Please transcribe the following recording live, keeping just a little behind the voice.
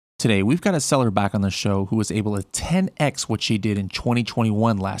Today, we've got a seller back on the show who was able to 10X what she did in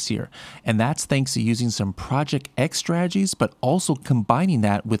 2021 last year. And that's thanks to using some Project X strategies, but also combining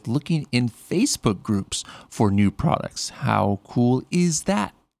that with looking in Facebook groups for new products. How cool is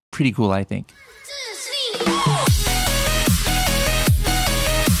that? Pretty cool, I think.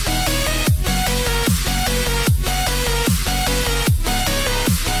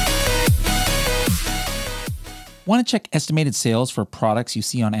 Want to check estimated sales for products you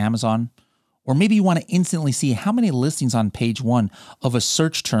see on Amazon? Or maybe you want to instantly see how many listings on page 1 of a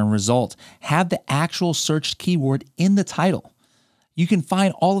search term result have the actual searched keyword in the title. You can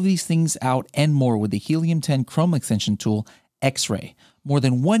find all of these things out and more with the Helium 10 Chrome extension tool, X-Ray. More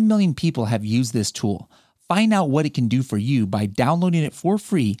than 1 million people have used this tool. Find out what it can do for you by downloading it for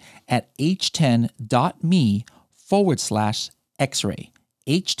free at h10.me/X-Ray.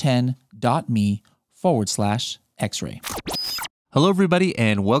 h10.me/X-Ray. Hello, everybody,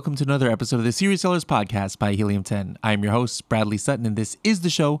 and welcome to another episode of the Serious Sellers Podcast by Helium 10. I'm your host, Bradley Sutton, and this is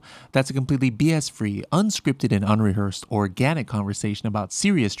the show that's a completely BS-free, unscripted, and unrehearsed organic conversation about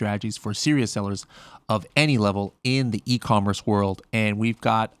serious strategies for serious sellers of any level in the e-commerce world. And we've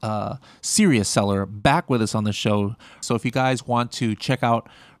got a serious seller back with us on the show. So if you guys want to check out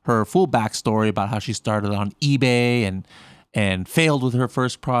her full backstory about how she started on eBay and failed with her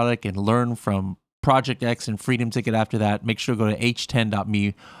first product and learn from Project X and Freedom Ticket after that, make sure to go to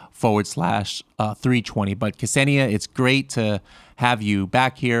h10.me/320. But Ksenia, it's great to have you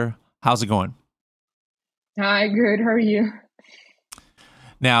back here. How's it going? Hi, good. How are you?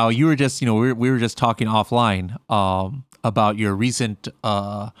 Now, you were just, we were just talking offline about your recent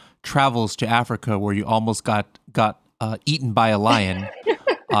travels to Africa where you almost got eaten by a lion.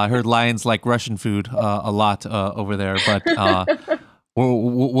 I heard lions like Russian food a lot over there, but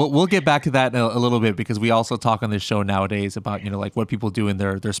we'll get back to that in a little bit because we also talk on this show nowadays about, like what people do in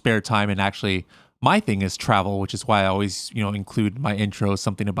their spare time. And actually, my thing is travel, which is why I always, include my intro,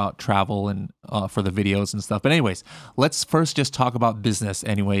 something about travel and for the videos and stuff. But anyways, let's first just talk about business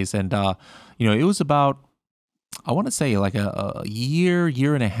anyways. And, it was about, I want to say like a year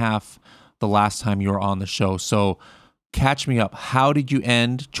and a half the last time you were on the show. So catch me up. How did you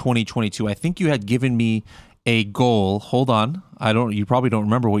end 2022? I think you had given me a goal. Hold on. You probably don't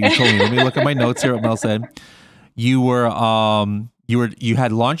remember what you told me. Let me look at my notes here, what Mel said. You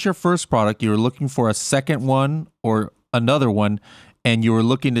had launched your first product. You were looking for a second one or another one, and you were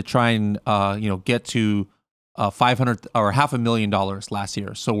looking to try and, get to $500 or $500,000 last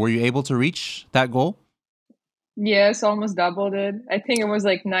year. So were you able to reach that goal? Yes, almost doubled it. I think it was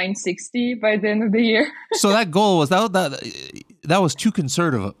like 960 by the end of the year. So that goal was that was too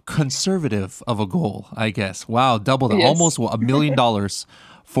conservative of a goal, I guess. Wow, doubled it, Yes. almost $1 million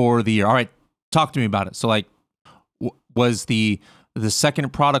for the year. All right, talk to me about it. So like, was the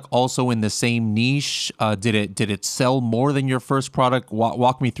second product also in the same niche? Did it sell more than your first product?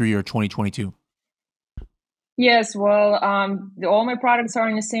 Walk me through your 2022. Yes, well, all my products are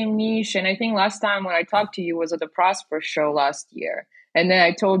in the same niche. And I think last time when I talked to you was at the Prosper show last year. And then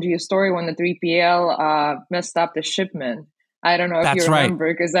I told you a story when the 3PL messed up the shipment. I don't know if you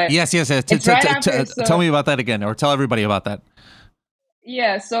remember. Right. Yes. Tell me about that again, or tell everybody about that.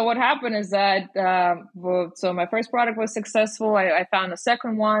 Yeah, so what happened is that, so my first product was successful. I found a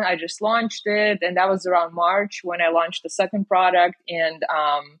second one. I just launched it. And that was around March when I launched the second product. And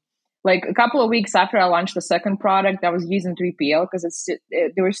like a couple of weeks after I launched the second product, I was using 3PL because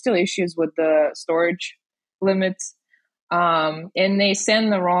there were still issues with the storage limits. And they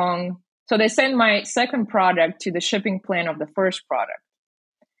send they send my second product to the shipping plan of the first product.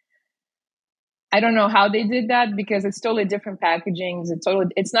 I don't know how they did that because it's totally different packaging.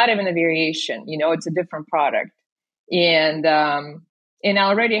 It's not even a variation, it's a different product. And I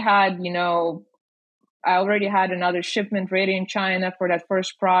already had, another shipment ready in China for that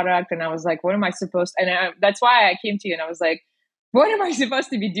first product. And I was like, what am I supposed to, that's why I came to you and I was like, what am I supposed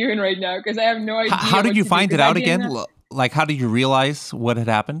to be doing right now? Because I have no idea. How did you find it out again? Like, how did you realize what had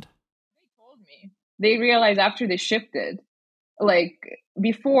happened? They told me. They realized after they shipped it. Like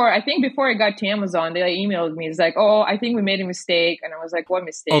before I got to Amazon, they emailed me. It's like, oh, I think we made a mistake. And I was like, what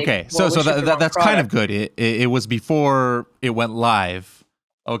mistake? Okay. So that's kind of good. It was before it went live.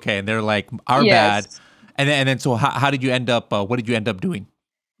 Okay. And they're like, our bad. And then, so how did you end up, what did you end up doing?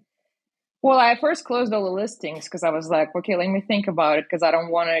 Well, I first closed all the listings because I was like, okay, let me think about it because I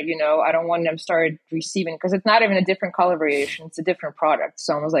don't want to, I don't want them to start receiving because it's not even a different color variation. It's a different product.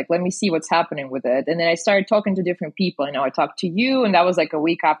 So I was like, let me see what's happening with it. And then I started talking to different people. I talked to you and that was like a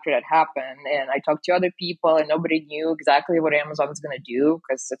week after that happened. And I talked to other people and nobody knew exactly what Amazon is going to do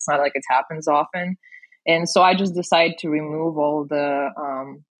because it's not like it happens often. And so I just decided to remove all the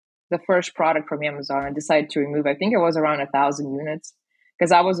the first product from Amazon. I decided to remove, I think it was around 1,000 units,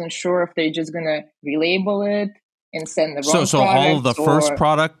 because I wasn't sure if they're just gonna relabel it and send the wrong So all of the products, first or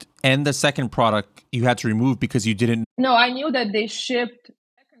product and the second product you had to remove because you didn't. no, I knew that they shipped the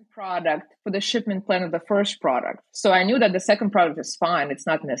second product for the shipment plan of the first product. So I knew that the second product is fine, it's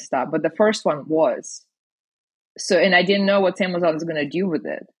not messed up, but the first one was. So, and I didn't know what Amazon was gonna do with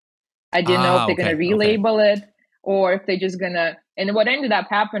it. I didn't know if they're gonna Okay, okay. relabel it or if they're just gonna. And what ended up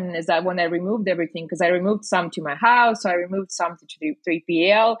happening is that when I removed everything, because I removed some to my house, so I removed some to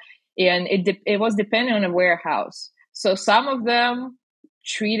 3PL, and it was depending on a warehouse. So some of them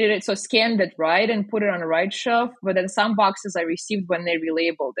treated it, so scanned it right and put it on the right shelf, but then some boxes I received when they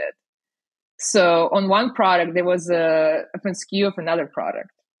relabeled it. So on one product there was a SKU of another product.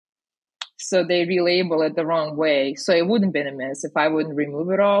 So they relabel it the wrong way. So it wouldn't have been a mess if I wouldn't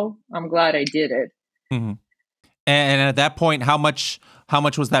remove it all. I'm glad I did it. Mhm. And at that point, how much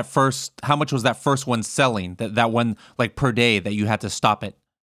was that first one selling? That one, like, per day that you had to stop it.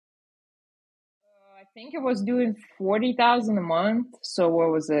 I think it was doing 40,000 a month. So what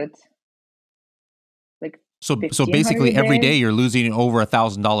was it? Like So 1,500 basically a every day? day you're losing over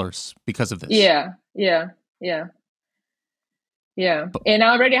 $1,000 because of this. Yeah, yeah, yeah, yeah. But And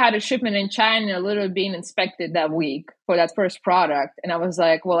I already had a shipment in China, literally being inspected that week for that first product. And I was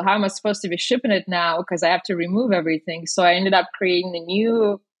like, well, how am I supposed to be shipping it now? Because I have to remove everything. So I ended up creating a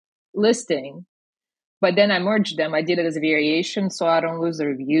new listing, but then I merged them. I did it as a variation so I don't lose the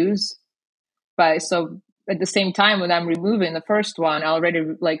reviews. But so at the same time, when I'm removing the first one, I already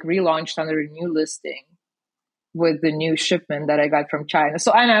like relaunched under a new listing with the new shipment that I got from China.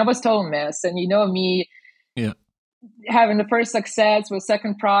 So I was total mess. And you know me yeah. having the first success with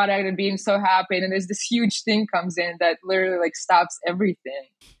second product and being so happy, and then there's this huge thing comes in that literally like stops everything.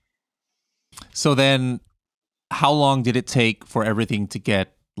 So then, how long did it take for everything to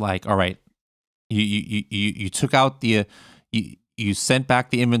get like, all right, you took out the you sent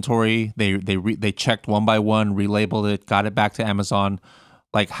back the inventory. They checked one by one, relabeled it, got it back to Amazon.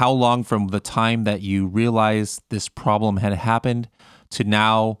 Like, how long from the time that you realized this problem had happened to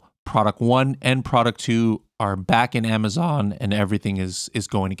now product one and product two are back in Amazon and everything is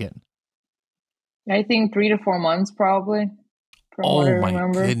going again? I think 3 to 4 months probably, from what I Oh my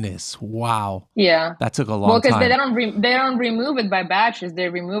remember. goodness. Wow. Yeah. That took a Well, long because time. they don't remove it by batches. They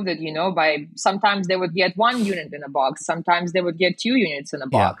removed it, by sometimes they would get 1 unit in a box. Sometimes they would get 2 units in a Yeah.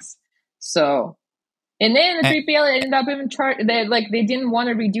 box. So, and then the And, 3PL ended up even they didn't want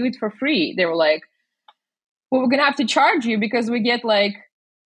to redo it for free. They were like, well, we're gonna have to charge you because we get like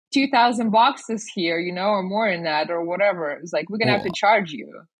 2,000 boxes here, or more than that, or whatever. It's like we're gonna have to well, charge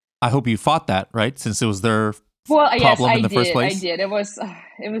you. I hope you fought that, right? Since it was their Well, yes, problem I in the first did. I place. did. It was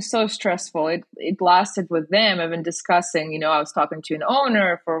so stressful. It lasted with them. I've been discussing. I was talking to an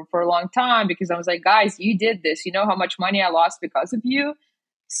owner for a long time because I was like, guys, you did this. You know how much money I lost because of you.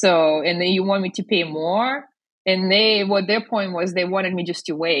 So, and then you want me to pay more. And what their point was, they wanted me just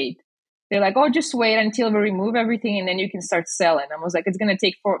to wait. They're like, oh, just wait until we remove everything and then you can start selling. I was like, it's going to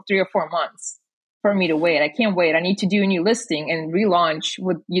take 3 or 4 months for me to wait. I can't wait. I need to do a new listing and relaunch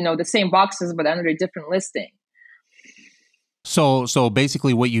with, the same boxes, but under a different listing. So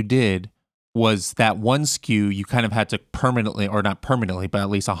basically what you did was that one SKU you kind of had to permanently, or not permanently, but at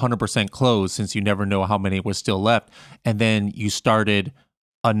least 100% close, since you never know how many was still left. And then you started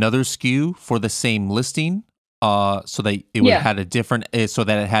another SKU for the same listing, so that it would Yeah. had a different, so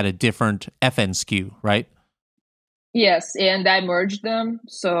that it had a different FN SKU, right? Yes, and I merged them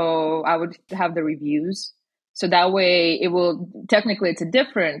so I would have the reviews. So that way it will technically it's a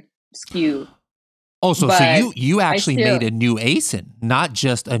different SKU, Oh, so but you I actually made still a new ASIN, not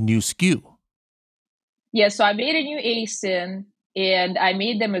just a new SKU. yeah, so I made a new ASIN and I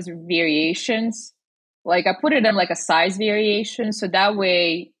made them as variations. Like I put it in like a size variation so that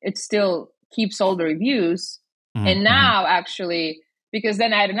way it still keeps all the reviews. And Mm-hmm. now actually because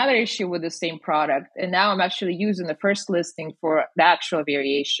then I had another issue with the same product and now I'm actually using the first listing for the actual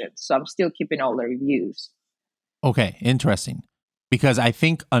variation. So I'm still keeping all the reviews. Okay, interesting. Because I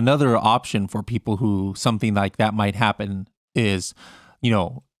think another option for people who something like that might happen is, you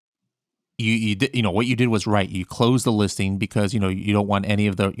know, you did, what you did was right. You closed the listing because you don't want any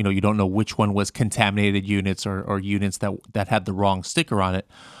of the, you don't know which one was contaminated units or units that had the wrong sticker on it.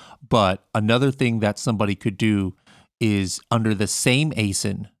 But another thing that somebody could do is under the same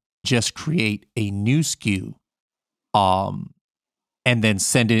ASIN, just create a new SKU, and then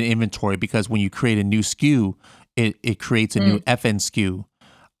send in inventory, because when you create a new SKU, it creates a new Mm. FN SKU.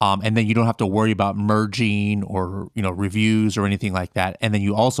 And then you don't have to worry about merging or reviews or anything like that. And then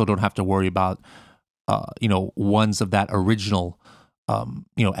you also don't have to worry about ones of that original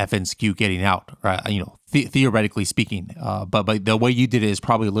FNSKU getting out, right? Theoretically speaking. But the way you did it is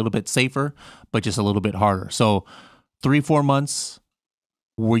probably a little bit safer, but just a little bit harder. So 3-4 months,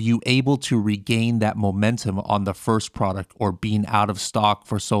 were you able to regain that momentum on the first product, or being out of stock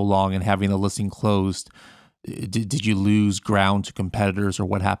for so long and having the listing closed? Did you lose ground to competitors, or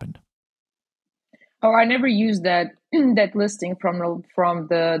what happened? Oh, I never used that that listing from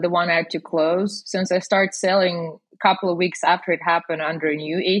the one I had to close. Since I started selling a couple of weeks after it happened under a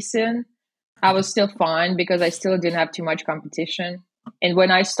new ASIN, I was still fine because I still didn't have too much competition. And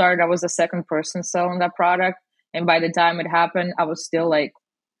when I started, I was the second person selling that product. And by the time it happened, I was still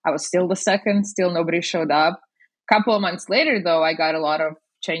the second, still nobody showed up. A couple of months later, though, I got a lot of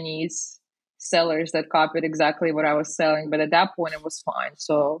Chinese sellers that copied exactly what I was selling. But at that point, it was fine.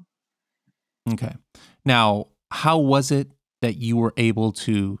 So, Okay. Now, how was it that you were able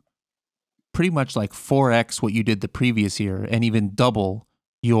to pretty much like 4x what you did the previous year and even double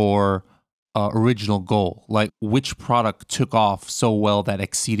your original goal? Like, which product took off so well that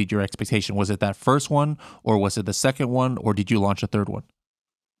exceeded your expectation? Was it that first one, or was it the second one, or did you launch a third one?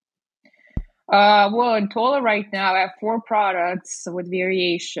 well, in total right now, I have four products with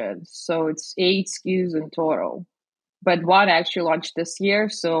variations. So it's 8 SKUs in total. But one actually launched this year.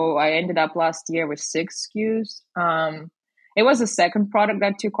 So I ended up last year with 6 SKUs. It was the second product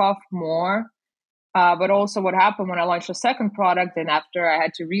that took off more. But also, what happened when I launched the second product, and after I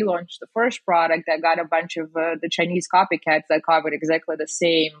had to relaunch the first product, I got a bunch of the Chinese copycats that covered exactly the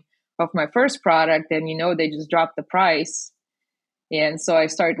same of my first product, and they just dropped the price, and so I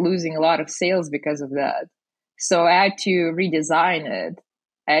started losing a lot of sales because of that. So I had to redesign it.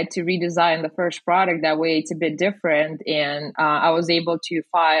 I had to redesign the first product that way it's a bit different, and I was able to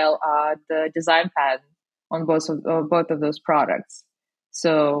file the design patent on both of those products.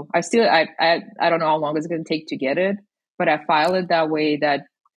 So I don't know how long it's going to take to get it, but I filed it that way. That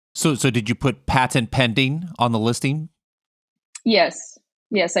So did you put patent pending on the listing? Yes,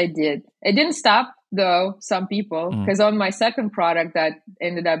 yes, I did. It didn't stop though. Some people, Mm. because on my second product that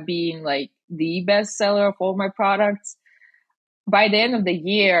ended up being like the best seller of all my products, by the end of the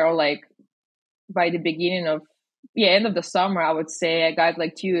year, or like by the beginning of end of the summer, I would say I got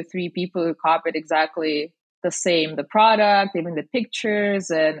like 2 or 3 people who copied exactly the product, even the pictures,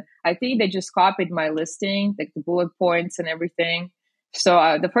 and I think they just copied my listing, like the bullet points and everything.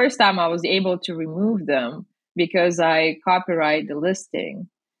 So the first time I was able to remove them because I copyright the listing.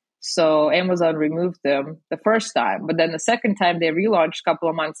 So Amazon removed them the first time, but then the second time they relaunched a couple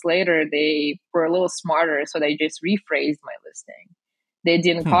of months later, they were a little smarter, so they just rephrased my listing. They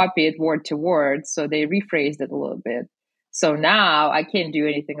didn't Hmm. copy it word to word, so they rephrased it a little bit. So now I can't do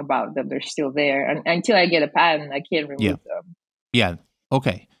anything about them. They're still there. And until I get a patent, I can't Yeah. remove them. Yeah.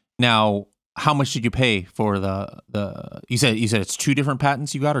 Okay. Now, how much did you pay for the? You said it's two different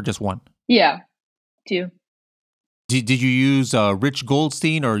patents you got, or just one? Yeah, too. Did you use Rich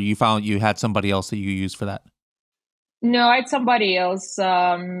Goldstein, or you found you had somebody else that you used for that? No, I had somebody else.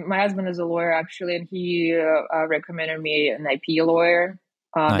 My husband is a lawyer, actually, and he recommended me an IP lawyer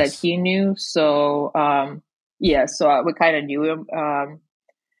that Nice. he knew. So, yeah, so we kind of knew him.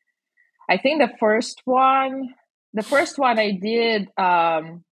 I think the first one I did,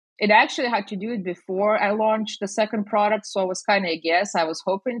 it actually had to do it before I launched the second product. So it was kind of a guess. I was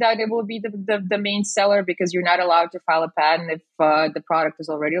hoping that it will be the main seller because you're not allowed to file a patent if the product is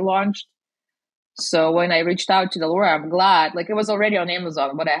already launched. So when I reached out to the lawyer, I'm glad, like it was already on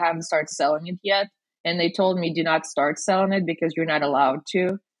Amazon, but I haven't started selling it yet. And they told me do not start selling it because you're not allowed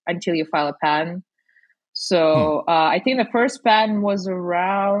to until you file a patent. Hmm. So I think the first patent was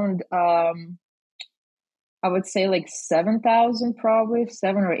around, I would say like 7,000, probably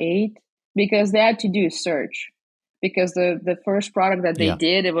 7 or 8, because they had to do search. Because the first product that they Yeah.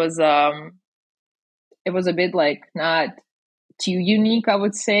 did, it was a bit like not too unique, I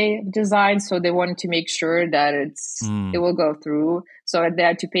would say, design. So they wanted to make sure that it Mm. will go through. So they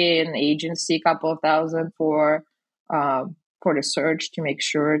had to pay an agency a couple of thousand for the search to make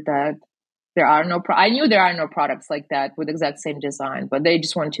sure that there are no. I knew there are no products like that with exact same design, but they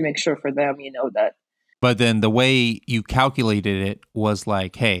just wanted to make sure for them, that. But then the way you calculated it was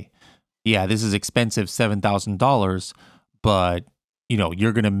like, hey, yeah, this is expensive, $7,000, but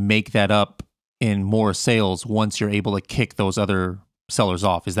you're gonna make that up in more sales once you're able to kick those other sellers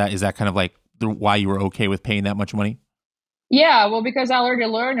off. Is that kind of like why you were okay with paying that much money? Yeah, well, because I already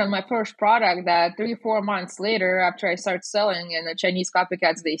learned on my first product that 3 or 4 months later, after I start selling, and the Chinese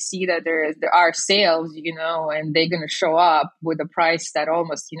copycats, they see that there are sales, and they're gonna show up with a price that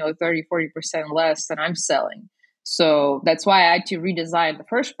almost 30-40% less than I'm selling. So that's why I had to redesign the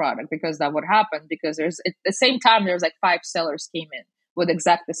first product because that would happen. Because at the same time there's like 5 sellers came in. with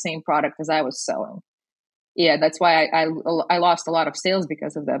exact the same product as I was selling. Yeah, that's why I lost a lot of sales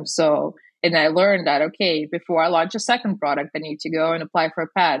because of them. So, and I learned that, okay, before I launch a second product, I need to go and apply for a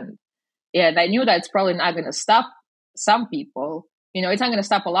patent. Yeah, and I knew that it's probably not going to stop some people. It's not going to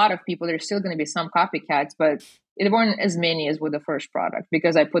stop a lot of people. There's still going to be some copycats, but it weren't as many as with the first product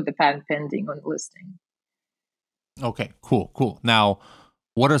because I put the patent pending on the listing. Okay, cool. Now,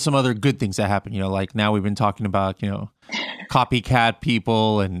 what are some other good things that happen? Like now we've been talking about, copycat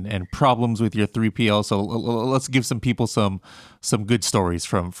people and problems with your 3PL. So let's give some people some good stories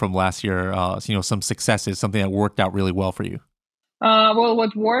from last year. Some successes, something that worked out really well for you. Well,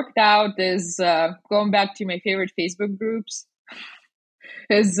 what worked out is going back to my favorite Facebook groups.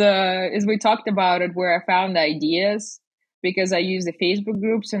 Is we talked about it, where I found ideas, because I use the Facebook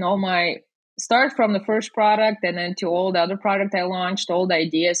groups and all my start from the first product and then to all the other product I launched, all the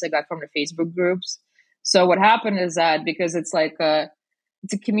ideas I got from the Facebook groups. So what happened is that because it's like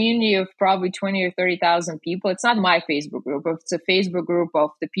it's a community of probably 20 or 30,000 people. It's not my Facebook group, but it's a Facebook group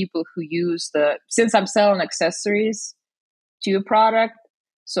of the people who use since I'm selling accessories to a product.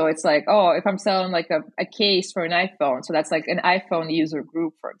 So it's like, oh, if I'm selling like a case for an iPhone, so that's like an iPhone user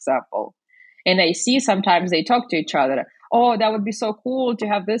group, for example. And I see sometimes they talk to each other. Oh, that would be so cool to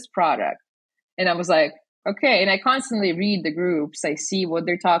have this product. And I was like, okay. And I constantly read the groups. I see what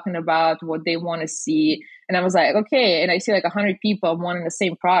they're talking about, what they want to see. And I was like, okay. And I see like 100 people wanting the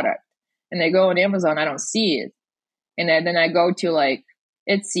same product. And I go on Amazon, I don't see it. And then I go to like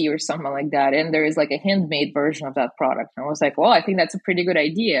Etsy or something like that, and there is like a handmade version of that product. And I was like, well, I think that's a pretty good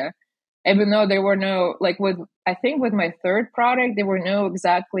idea. Even though there were no, like I think with my third product, there were no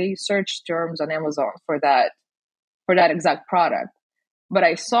exactly search terms on Amazon for that exact product. But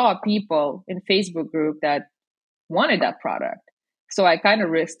I saw people in Facebook group that wanted that product. So I kind of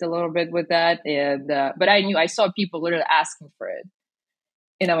risked a little bit with that. And, but I saw people literally asking for it.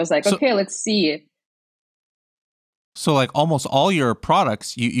 And I was like, So, okay, let's see. so like almost all your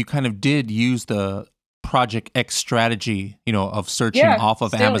products, you kind of did use the Project X strategy, of searching Yeah, off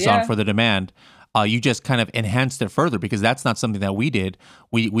of still, Amazon yeah. for the demand. You just kind of enhanced it further because that's not something that we did.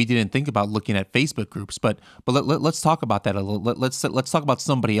 We didn't think about looking at Facebook groups, but let's talk about that a little. Let's talk about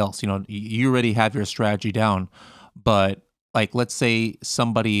somebody else. You already have your strategy down, but like let's say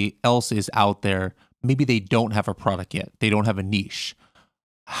somebody else is out there. Maybe they don't have a product yet. They don't have a niche.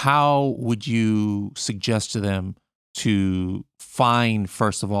 How would you suggest to them to find,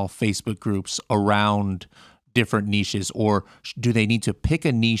 first of all, Facebook groups around different niches, or do they need to pick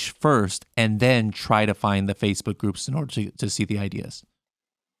a niche first and then try to find the Facebook groups in order to see the ideas?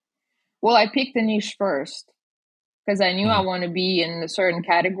 Well, I picked the niche first because I knew I Mhm. want to be in a certain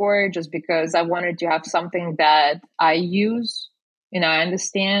category, just because I wanted to have something that I use and I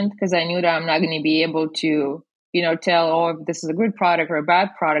understand, because I knew that I'm not going to be able to, tell, oh, if this is a good product or a bad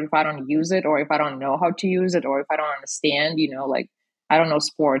product if I don't use it, or if I don't know how to use it, or if I don't understand, like I don't know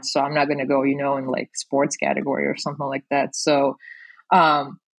sports, so I'm not going to go, in like sports category or something like that. So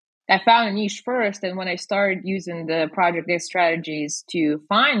um, I found a niche first. And when I started using the Project X strategies to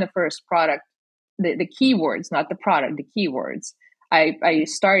find the first product, the keywords, not the product, the keywords, I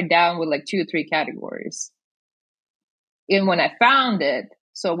started down with like 2 or 3 categories. And when I found it,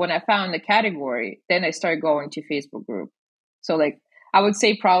 so when I found the category, then I started going to Facebook group. So like I would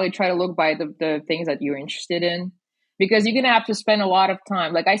say probably try to look by the things that you're interested in, because you're gonna have to spend a lot of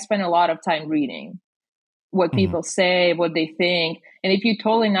time. Like I spend a lot of time reading what Mhm. people say, what they think. And if you're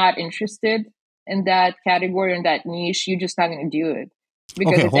totally not interested in that category, in that niche, you're just not going to do it,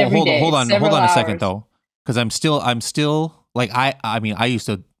 because Okay, it's every day, hold it's on, hold several on a second hours. though, because I'm still like I mean I used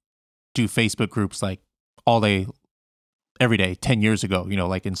to do Facebook groups like all day, every day, 10 years ago,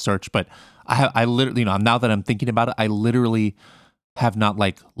 like in search, but I literally, now that I'm thinking about it, I literally have not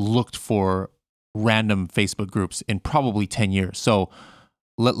like looked for random Facebook groups in probably 10 years. So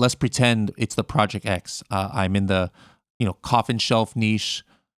let's pretend it's the Project X. I'm in the coffin shelf niche.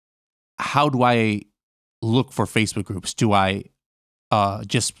 How do I look for Facebook groups? Do I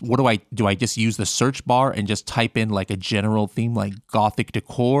just what do I just use the search bar and just type in like a general theme like gothic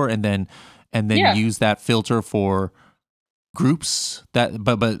decor, and then Yeah. use that filter for groups that,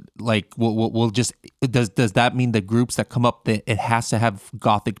 but like we'll just, does that mean the groups that come up that it has to have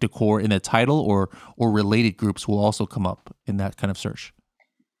gothic decor in the title, or related groups will also come up in that kind of search?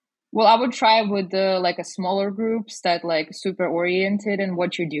 Well, I would try with the like a smaller groups that like super oriented in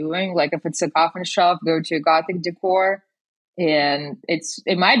what you're doing. Like if it's a coffin shop, go to Gothic decor. And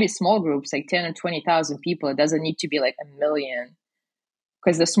it might be small groups, like 10 or 20,000 people. It doesn't need to be like a million,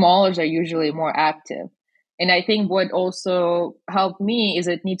 because the smallers are usually more active. And I think what also helped me is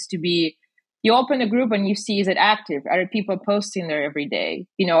it needs to be You open the group and you see, is it active? Are people posting there every day?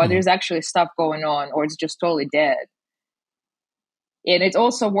 Or Mhm. there's actually stuff going on, or it's just totally dead. And it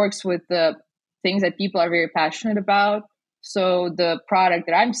also works with the things that people are very passionate about. So the product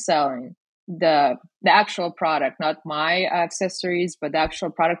that I'm selling, the actual product, not my accessories, but the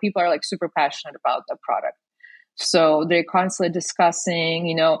actual product, people are like super passionate about the product. So they're constantly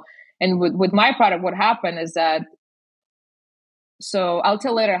discussing, and with my product, what happened is that, so I'll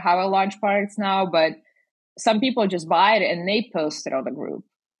tell later how I launch products now, but some people just buy it and they post it on the group.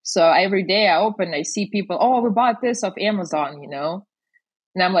 So every day I open, I see people, oh, we bought this off Amazon,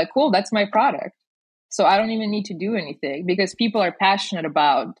 and I'm like, cool, that's my product. So I don't even need to do anything because people are passionate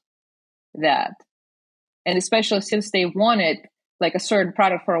about that. And especially since they wanted like a certain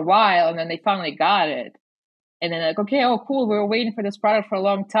product for a while and then they finally got it. And then like, okay, oh cool, we were waiting for this product for a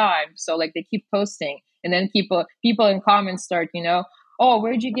long time. So like they keep posting, and then people in comments start, oh,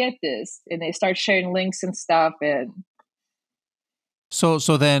 where'd you get this? And they start sharing links and stuff. And So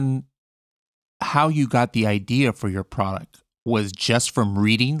then how you got the idea for your product was just from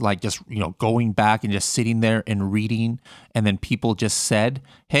reading, like just, going back and just sitting there and reading, and then people just said,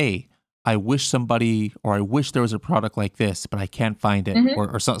 "Hey, I wish somebody, or I wish there was a product like this, but I can't find it," mm-hmm.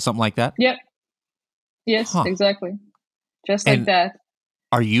 or something like that? Yep. Yes, Huh. exactly. Just like And that.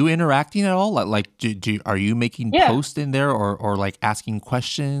 are you interacting at all? Like are you making Yeah. posts in there, or like asking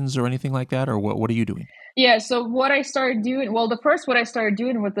questions or anything like that? Or what are you doing? Yeah. So what I started doing, well, what I started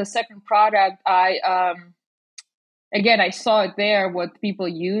doing with the second product, again, I saw it there, what people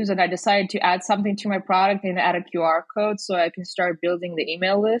use, and I decided to add something to my product and add a QR code so I can start building the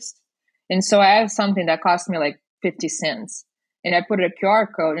email list. And so I have something that cost me like 50 cents. And I put a QR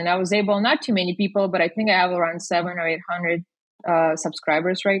code, and I was able, not too many people, but I think I have around 700 or 800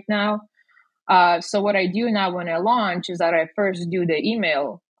 subscribers right now. So what I do now when I launch is that I first do the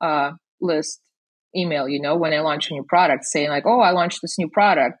email list email, when I launch a new product, saying like, oh, I launched this new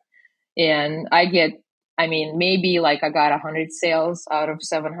product. And I get, maybe like I got 100 sales out of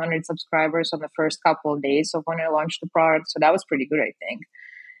 700 subscribers on the first couple of days of when I launched the product. So that was pretty good, I think.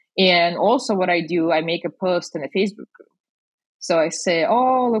 And also what I do, I make a post in a Facebook group. So I say,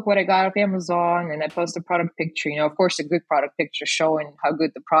 oh, look what I got off Amazon. And I post a product picture, of course, a good product picture showing how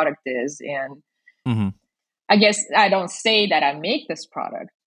good the product is. And Mm-hmm. I guess I don't say that I make this product,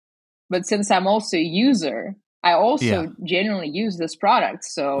 but since I'm also a user, I Yeah. also genuinely use this product.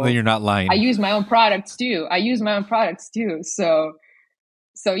 Then So you're not I lying. use my own products too.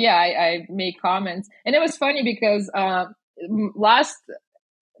 So yeah, I make comments, and it was funny because last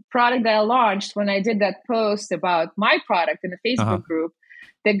product that I launched, when I did that post about my product in the Uh-huh. Facebook group,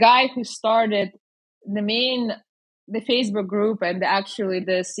 the guy who started the Facebook group and actually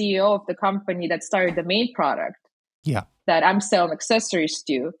the CEO of the company that started the main product Yeah. that I'm selling accessories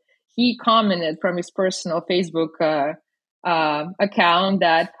to, he commented from his personal Facebook account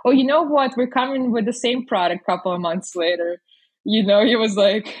that, oh, you know what? We're coming with the same product a couple of months later. He was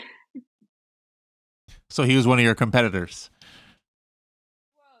like, So he was one of your competitors.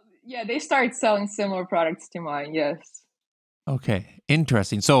 yeah, they started selling similar products to mine. Yes. Okay.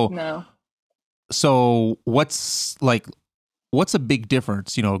 Interesting. So No. so what's a big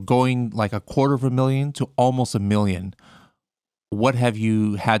difference, going like 250,000 to almost 1 million? What have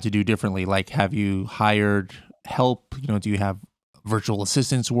you had to do differently? Like, have you hired help? Do you have virtual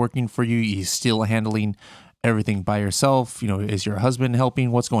assistants working for you? Are you still handling everything by yourself? Is your husband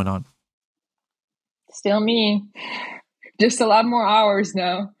helping? What's going on? Still me. Just a lot more hours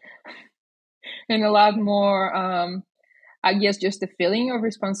now. And a lot more, I guess, just the feeling of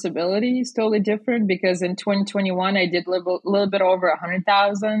responsibility is totally different because in 2021, I did a little bit over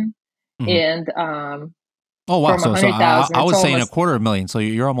 100,000. Mhm. And Oh wow! from So I, 100,000, I it's was saying a almost, 250,000. So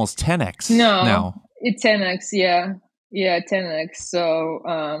you're almost 10x no, now. it's 10x. Yeah. Yeah, 10x. So,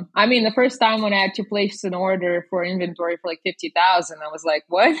 the first time when I had to place an order for inventory for like 50,000, I was like,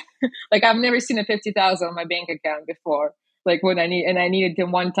 what? Like, I've never seen a 50,000 on my bank account before. Like, and I needed to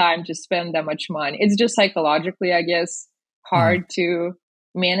one time to spend that much money. It's just psychologically, I guess, Mhm. hard to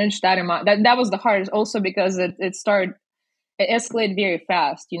manage that amount. That was the hardest also because it escalated very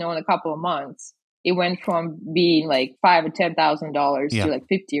fast, in a couple of months. It went from being like $5,000 or $10,000 to Yeah. like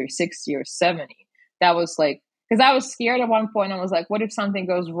 50 or 60 or 70. That was like, because I was scared at one point. I was like, what if something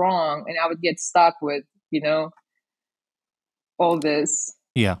goes wrong and I would get stuck with, all this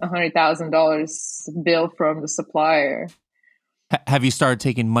Yeah. $100,000 bill from the supplier. Have you started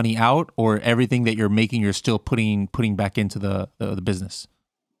taking money out, or everything that you're making, you're still putting back into the business?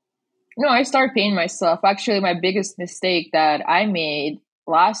 No, I started paying myself. Actually, my biggest mistake that I made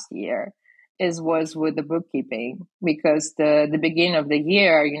last year was with the bookkeeping, because the beginning of the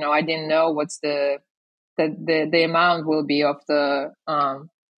year, I didn't know what's the amount will be of the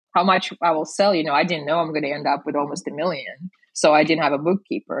how much I will sell. I didn't know I'm going to end up with almost 1 million, so I didn't have a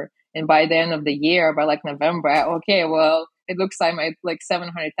bookkeeper. And by the end of the year, by like November, okay, well, it looks like my like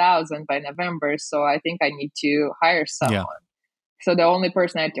 700,000 by November, so I think I need to hire Yeah. someone. So the only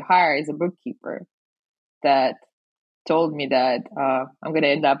person I had to hire is a bookkeeper that told me that I'm going to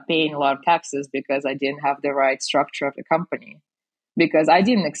end up paying a lot of taxes because I didn't have the right structure of the company, because I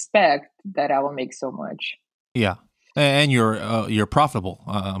didn't expect that I will make so much. Yeah. And you're profitable,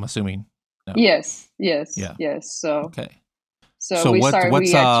 I'm assuming. No. Yes, yes, Yeah. yes. So, Okay. so So we started.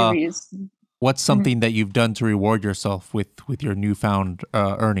 We had to what's Mhm. something that you've done to reward yourself with your newfound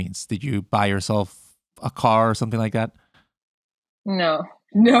earnings? Did you buy yourself a car or something like that? No,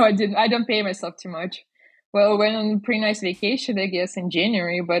 no, I didn't. I don't pay myself too much. Well, went on a pretty nice vacation, I guess, in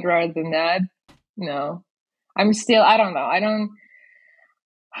January, but rather than that, no. I'm still. I don't know. I don't.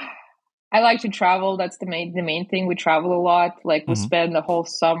 I like to travel. That's the main thing. We travel a lot. Like we Hmm. spend the whole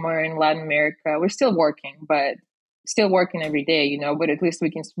summer in Latin America. We're still working, but still working every day, But at least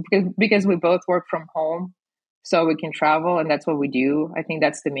we can, because we both work from home, so we can travel, and that's what we do. I think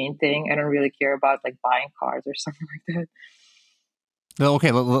that's the main thing. I don't really care about like buying cars or something like that.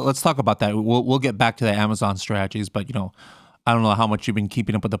 Okay, let's talk about that. We'll get back to the Amazon strategies, but I don't know how much you've been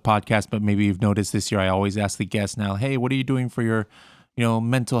keeping up with the podcast, but maybe you've noticed this year I always ask the guests now, hey, what are you doing for your,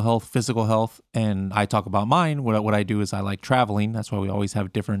 mental health, physical health? And I talk about mine. What I do is I like traveling. That's why we always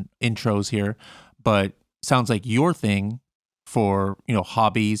have different intros here. But sounds like your thing for,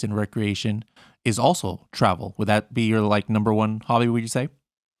 hobbies and recreation is also travel. Would that be your like number one hobby, would you say?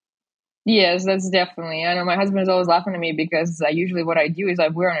 Yes, that's definitely. I know my husband is always laughing at me because usually what I do is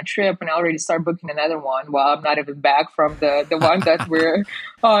we're on a trip and I already start booking another one while I'm not even back from the one that we're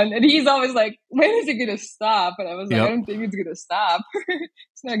on, and he's always like, "When is it gonna stop?" And I was like, "I Yep. don't think it's gonna stop.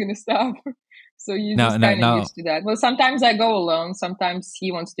 It's not gonna stop." So he's Now, just now, kind of now, used to that. Well, sometimes I go alone. Sometimes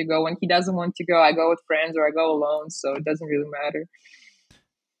he wants to go. When he doesn't want to go, I go with friends or I go alone. So it doesn't really matter.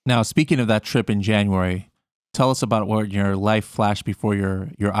 Now, speaking of that trip in January, tell us about what your life flashed before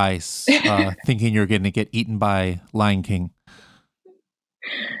your eyes, thinking you're going to get eaten by Lion King.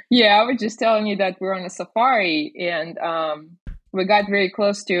 Yeah, I was just telling you that we're on a safari, and we got very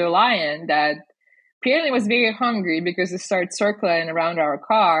close to a lion that apparently was very hungry because it started circling around our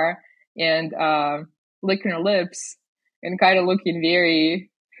car and licking her lips and kind of looking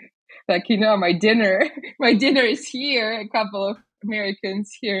very like, my dinner, my dinner is here. A couple of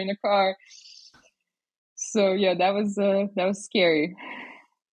Americans here in the car. So yeah, that was scary.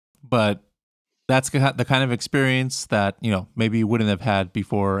 But that's the kind of experience that maybe you wouldn't have had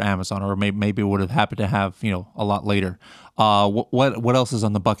before Amazon, or maybe it would have happened to have a lot later. What else is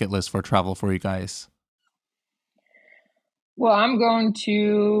on the bucket list for travel for you guys? Well, I'm going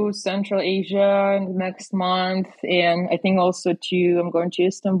to Central Asia next month, and I think also I'm going to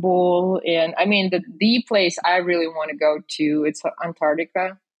Istanbul. And I mean, the place I really want to go to, it's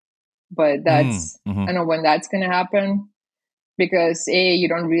Antarctica, but I Mm-hmm. don't know when that's going to happen, because you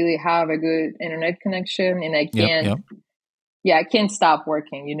don't really have a good internet connection, and Yep. Yep. I can't stop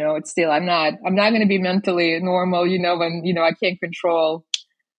working. It's still, I'm not going to be mentally normal. When I can't control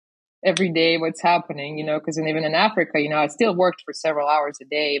every day what's happening, because even in Africa, I still worked for several hours a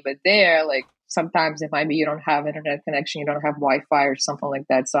day, but there, like, sometimes it might be you don't have internet connection, you don't have Wi-Fi or something like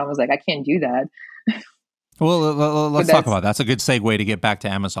that. So I was like, I can't do that. Well, But let's talk that's about that. That's a good segue to get back to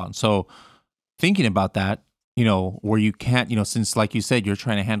Amazon. So, thinking about that, where you can't, since like you said, you're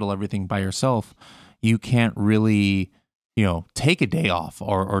trying to handle everything by yourself, you can't really, take a day off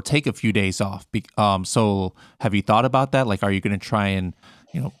or take a few days off. So have you thought about that? Like, are you going to try and,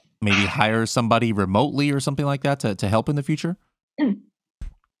 maybe hire somebody remotely or something like that to help in the future?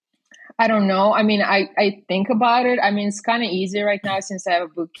 I don't know. I mean, I think about it. I mean, it's kind of easy right now since I have a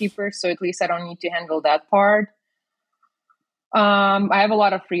bookkeeper, so at least I don't need to handle that part. I have a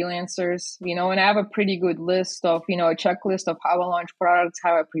lot of freelancers, and I have a pretty good list of, a checklist of how I launch products,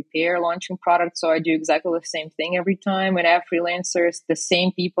 how I prepare launching products. So I do exactly the same thing every time. When I have freelancers, the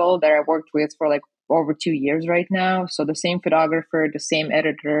same people that I worked with for like over 2 years right now. So the same photographer, the same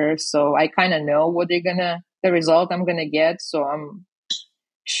editor. So I kind of know the result I'm gonna get. So I'm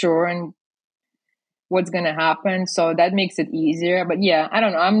sure and what's gonna happen. So that makes it easier. But yeah, I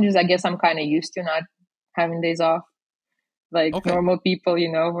don't know. I guess I'm kind of used to not having days off like Okay. normal people,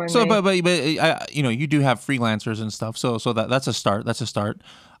 when So, they. you do have freelancers and stuff. So that's a start. That's a start.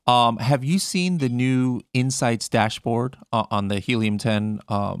 Have you seen the new Insights dashboard on the Helium 10?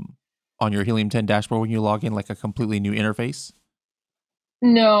 On your Helium 10 dashboard when you log in, like a completely new interface?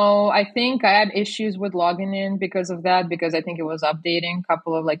 No, I think I had issues with logging in because of that, because I think it was updating a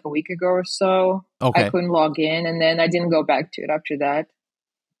couple of like a week ago or so. I Okay. couldn't log in, and then I didn't go back to it after that.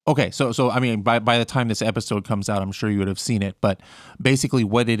 Okay, so I mean, by the time this episode comes out, I'm sure you would have seen it. But basically,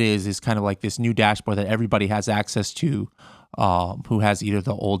 what it is kind of like this new dashboard that everybody has access to, who has either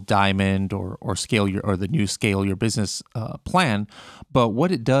the old Diamond or scale your or the new scale your business plan. But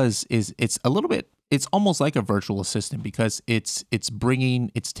what it does is it's a little bit, it's almost like a virtual assistant because it's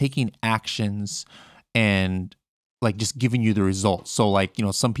taking actions and like just giving you the results. So like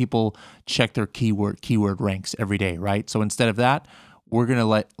some people check their keyword ranks every day, right? So instead of that, we're gonna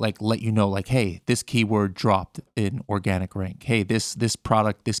let you know like, hey, this keyword dropped in organic rank. Hey, this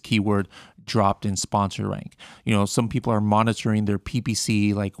product, this keyword dropped in sponsor rank. Some people are monitoring their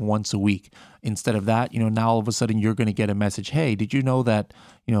PPC like once a week. Instead of that, now all of a sudden you're gonna get a message. Hey, did you know that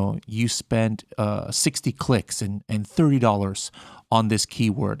you spent 60 clicks and $30 on this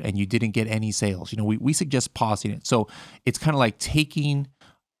keyword and you didn't get any sales? We suggest pausing it. So it's kind of like taking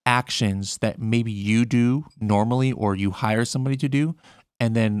actions that maybe you do normally or you hire somebody to do,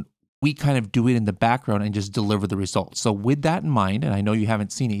 and then we kind of do it in the background and just deliver the results. So with that in mind, and I know you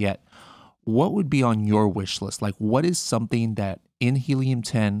haven't seen it yet, what would be on your wish list? Like, what is something that in Helium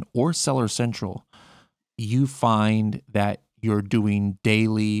 10 or Seller Central you find that you're doing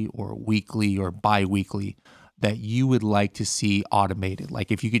daily or weekly or bi-weekly that you would like to see automated?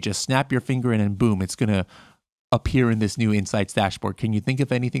 Like if you could just snap your finger in and boom, it's going to appear in this new Insights dashboard. Can you think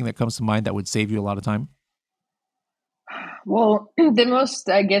of anything that comes to mind that would save you a lot of time? Well, the most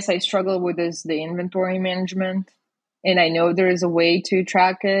I guess I struggle with is the inventory management. And I know there is a way to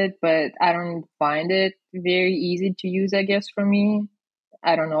track it, but I don't find it very easy to use, I guess, for me.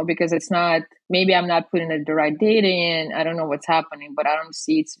 I don't know, because it's not, maybe I'm not putting the right data in. I don't know what's happening, but I don't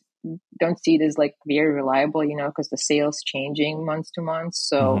see it as like very reliable, because the sales changing month to month. Hmm.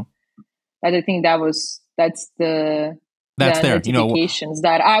 So I don't think that's That's the there. notifications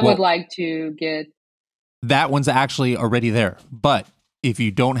that I would Well, like to get. that one's actually already there. But if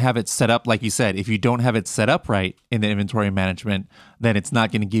you don't have it set up, like you said, if you don't have it set up right in the inventory management, then it's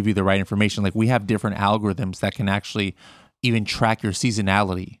not going to give you the right information. Like we have different algorithms that can actually even track your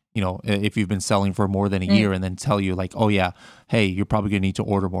seasonality. If you've been selling for more than a year Mm. and then tell you like, oh yeah, hey, you're probably going to need to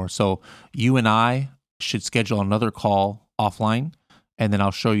order more. So you and I should schedule another call offline, and then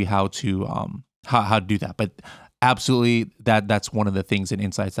I'll show you how to how to do that. But absolutely, that's one of the things in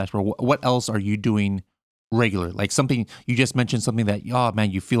Insights Dashboard. What else are you doing regular? Like something you just mentioned, something that, oh man,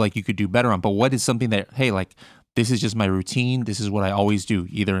 you feel like you could do better on. But what is something that, hey, like this is just my routine. This is what I always do,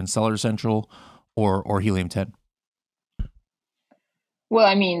 either in Seller Central or Helium 10. Well,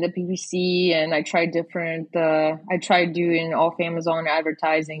 I mean, the PPC, and I tried doing off Amazon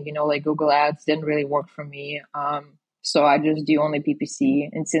advertising, like Google Ads didn't really work for me. So I just do only PPC.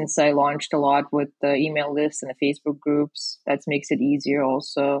 And since I launched a lot with the email list and the Facebook groups, that makes it easier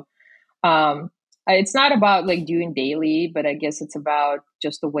also. Um, it's not about like doing daily, but I guess it's about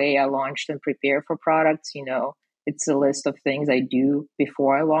just the way I launched and prepare for products. It's a list of things I do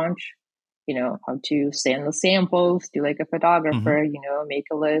before I launch. How to send the samples to like a Mm-hmm. photographer. Make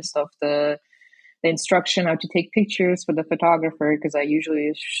a list of the instruction how to take pictures for the photographer, because I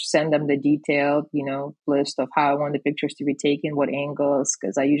usually send them the detailed list of how I want the pictures to be taken, what angles,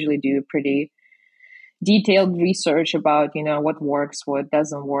 because I usually do pretty detailed research about what works, what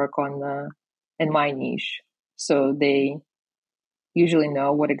doesn't work on the in my niche, so they usually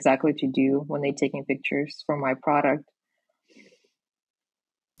know what exactly to do when they're taking pictures for my product.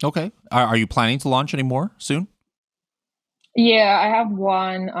 Okay. Are you planning to launch any more soon? Yeah, I have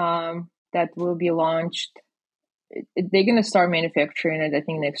one that will be launched. They're gonna start manufacturing it, I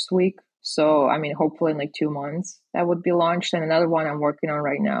think, next week. So I mean, hopefully in like 2 months that would be launched, and another one I'm working on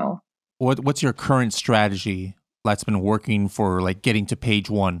right now. What's your current strategy that's been working for like getting to page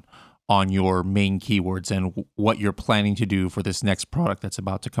one on your main keywords, and what you're planning to do for this next product that's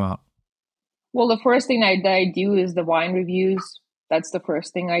about to come out? Well, the first thing that I do is the wine reviews. That's the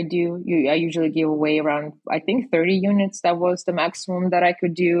first thing I do. I usually give away around, I think, 30 units. That was the maximum that I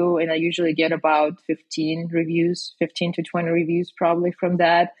could do. And I usually get about 15 reviews, 15 to 20 reviews probably from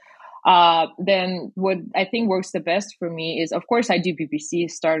that. Then what I think works the best for me is, of course, I do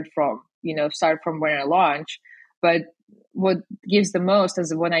PPC, start from when I launch. But what gives the most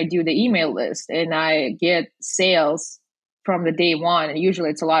is when I do the email list and I get sales from the day one. And usually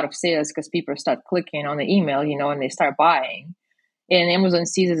it's a lot of sales because people start clicking on the email, and they start buying. And Amazon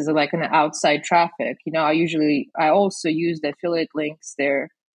sees it as like an outside traffic. I also use the affiliate links there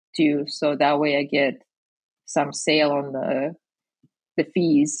too. So that way I get some sale on the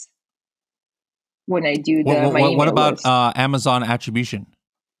fees. when I do What my what email about list. Amazon attribution?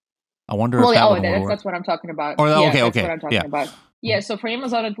 I wonder if Well, that oh, one would work. that's what I'm talking about. Or Yeah, okay, that's what okay, I'm talking yeah. about. Yeah, Mhm. so for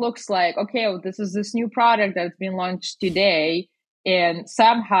Amazon, it looks like, okay, well, this is this new product that's been launched today, and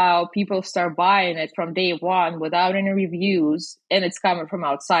somehow people start buying it from day one without any reviews, and it's coming from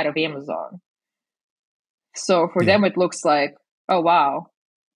outside of Amazon. So for Yeah. them, it looks like, oh, wow,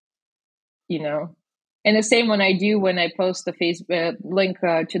 you know. And the same when I post the Facebook link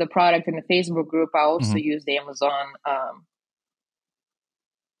to the product in the Facebook group, I also Hmm. use the Amazon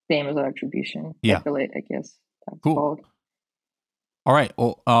attribution Yeah. affiliate, I guess that's Cool. called. All right.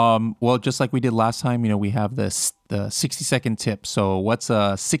 Well, just like we did last time, we have the 60-second tip. So, what's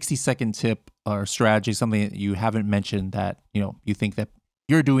a 60-second tip or strategy? Something that you haven't mentioned that you think that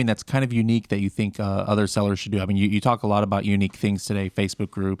you're doing that's kind of unique that you think other sellers should do. I mean, you talk a lot about unique things today,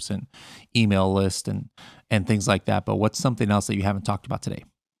 Facebook groups and email list and things like that. But what's something else that you haven't talked about today?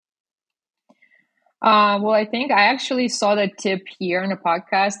 Well, I think I actually saw that tip here in a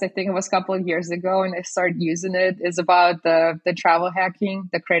podcast. I think it was a couple of years ago, and I started using it. It's about the travel hacking,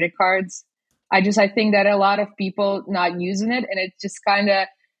 the credit cards. I think that a lot of people not using it, and it just kind of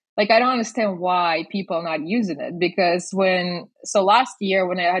like I don't understand why people are not using it because last year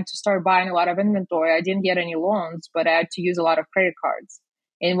when I had to start buying a lot of inventory, I didn't get any loans, but I had to use a lot of credit cards.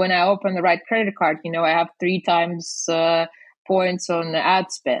 And when I open the right credit card, I have three times points on the ad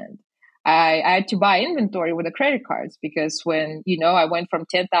spend. I had to buy inventory with the credit cards because when I went from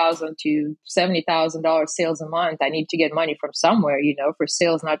 10,000 to $70,000 sales a month, I need to get money from somewhere, for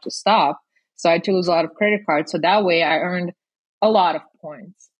sales not to stop. So I had to use a lot of credit cards. So that way I earned a lot of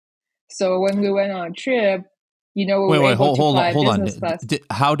points. So when we went on a trip, we Wait, were wait, able to hold on, fly hold on. business class.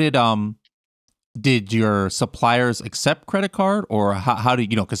 How did your suppliers accept credit card, or how do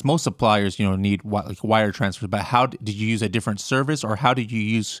because most suppliers need like wire transfers, but how did you use a different service, or how did you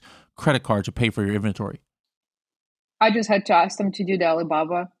use credit card to pay for your inventory? I just had to ask them to do the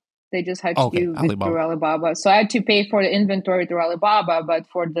Alibaba. They just had Oh, to okay, do it through Alibaba. Alibaba. So I had to pay for the inventory through Alibaba, but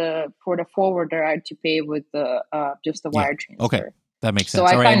for the forwarder, I had to pay with the just the Yeah. wire Okay, transfer. that makes So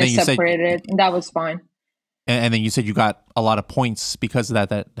sense. I All right, and kind then of you said, separated it, and that was fine. and then you said you got a lot of points because of that.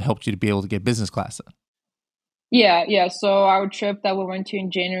 That helped you to be able to get business class. Yeah, yeah. So our trip that we went to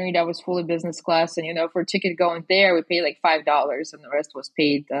in January, that was fully business class, and for a ticket going there, we paid like $5, and the rest was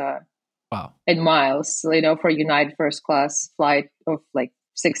paid Wow. in miles. So, for a United first class flight of like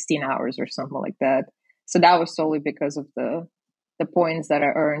 16 hours or something like that. So that was solely because of the points that I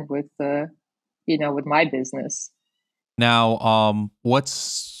earned with with my business. Now,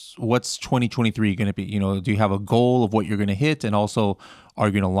 what's 2023 going to be? Do you have a goal of what you're going to hit, and also are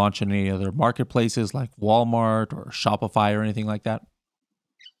you going to launch in any other marketplaces like Walmart or Shopify or anything like that?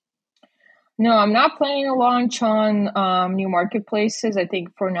 No, I'm not planning to launch on new marketplaces. I think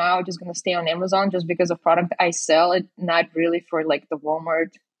for now, I'm just going to stay on Amazon just because of product I sell. It not really for like the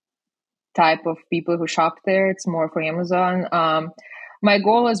Walmart type of people who shop there. It's more for Amazon. My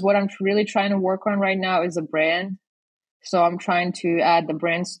goal is what I'm really trying to work on right now is a brand. So I'm trying to add the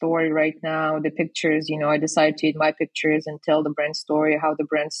brand story right now, the pictures. I decided to add my pictures and tell the brand story, how the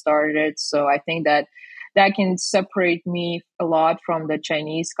brand started. So I think that can separate me a lot from the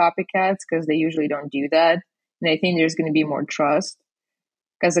Chinese copycats because they usually don't do that. And I think there's going to be more trust.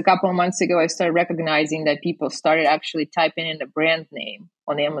 Because a couple of months ago, I started recognizing that people started actually typing in the brand name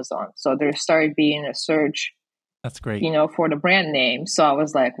on Amazon. So there started being a search, That's great. for the brand name. So I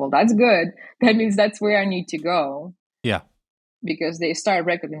was like, well, that's good. That means that's where I need to go Yeah. because they started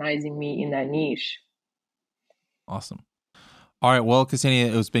recognizing me in that niche. Awesome. All right. Well,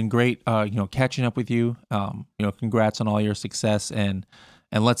 Ksenia, it's been great, catching up with you. Congrats on all your success, and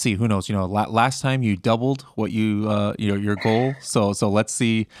let's see. Who knows? Last time you doubled what your goal. So let's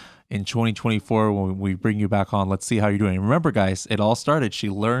see in 2024 when we bring you back on. Let's see how you're doing. Remember, guys, it all started. She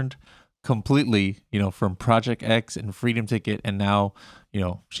learned completely, from Project X and Freedom Ticket, and now,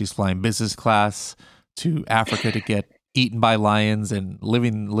 she's flying business class to Africa to get eaten by lions and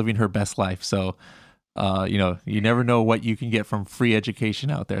living her best life. So you never know what you can get from free education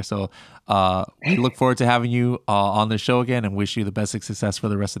out there. So we look forward to having you on the show again and wish you the best success for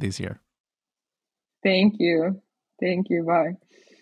the rest of this year. Thank you. Thank you. Bye.